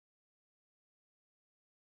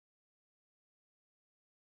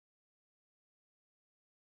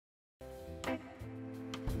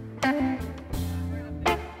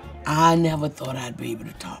I never thought I'd be able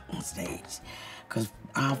to talk on stage, because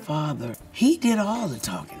our father, he did all the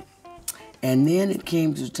talking. And then it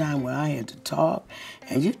came to a time where I had to talk,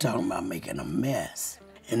 and you're talking about making a mess.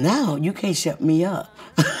 And now you can't shut me up.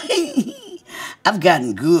 I've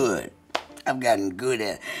gotten good. I've gotten good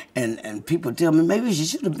at, and people tell me, maybe you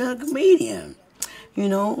should have been a comedian. You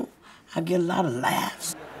know, I get a lot of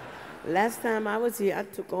laughs. Last time I was here, I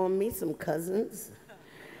took on me some cousins.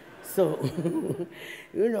 So,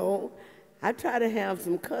 you know, I try to have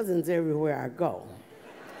some cousins everywhere I go.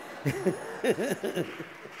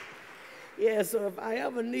 Yeah, so if I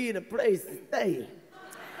ever need a place to stay,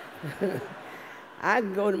 I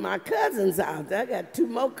can go to my cousin's house. I got 2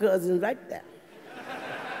 more cousins right there.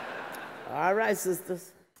 All right,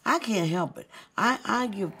 sisters. I can't help it. I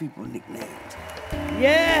give people nicknames.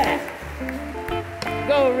 Yeah!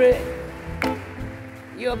 Go, Rick.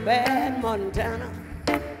 You're a bad Montana.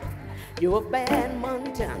 You're a bad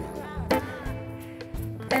Montana.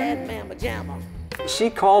 Bad mamma jamma.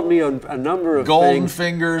 She called me on a number of Golden things.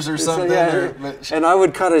 fingers or something. So, yeah, and I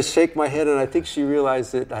would kind of shake my head, and I think she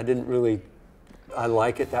realized that I didn't really, I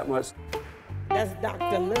like it that much. That's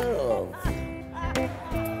Dr. Love.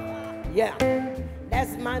 Yeah,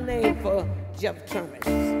 that's my name for Jeff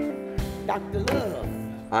Terminus. Dr. Love.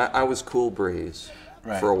 I was Cool Breeze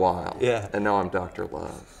for a while. Yeah. And now I'm Dr.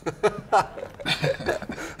 Love.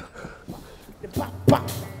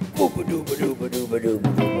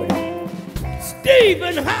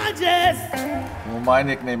 Stephen Hodges! Well, my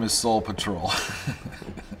nickname is Soul Patrol.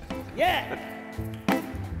 Yeah.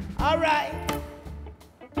 All right.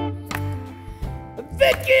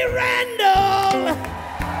 Vicky Randall!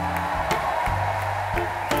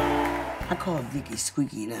 I call Vicky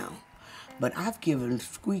Squeaky now, but I've given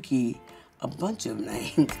Squeaky a bunch of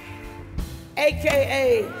names.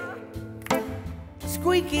 AKA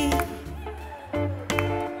Squeaky.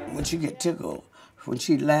 When she get tickled, when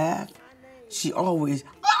she laugh, she always,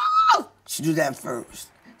 oh! She do that first.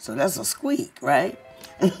 So that's a squeak, right?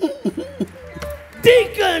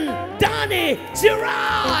 Deacon Donnie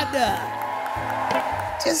Gerard!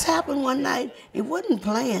 Just happened one night, it wasn't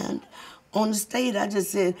planned. On the stage, I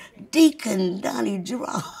just said, Deacon Donnie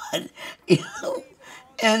Gerard, you know?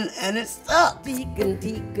 And it stuck. Deacon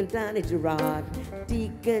Donnie Gerard.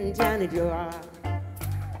 Deacon Johnny Gerard.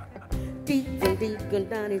 Deacon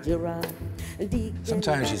Donnie Gerard. Deacon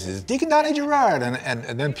Sometimes she says, Deacon Donnie Gerard,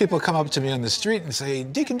 and then people come up to me on the street and say,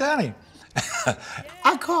 Deacon Donnie.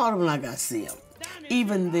 I called them like I see them.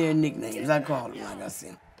 Even their nicknames, I called them like I see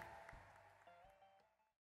them.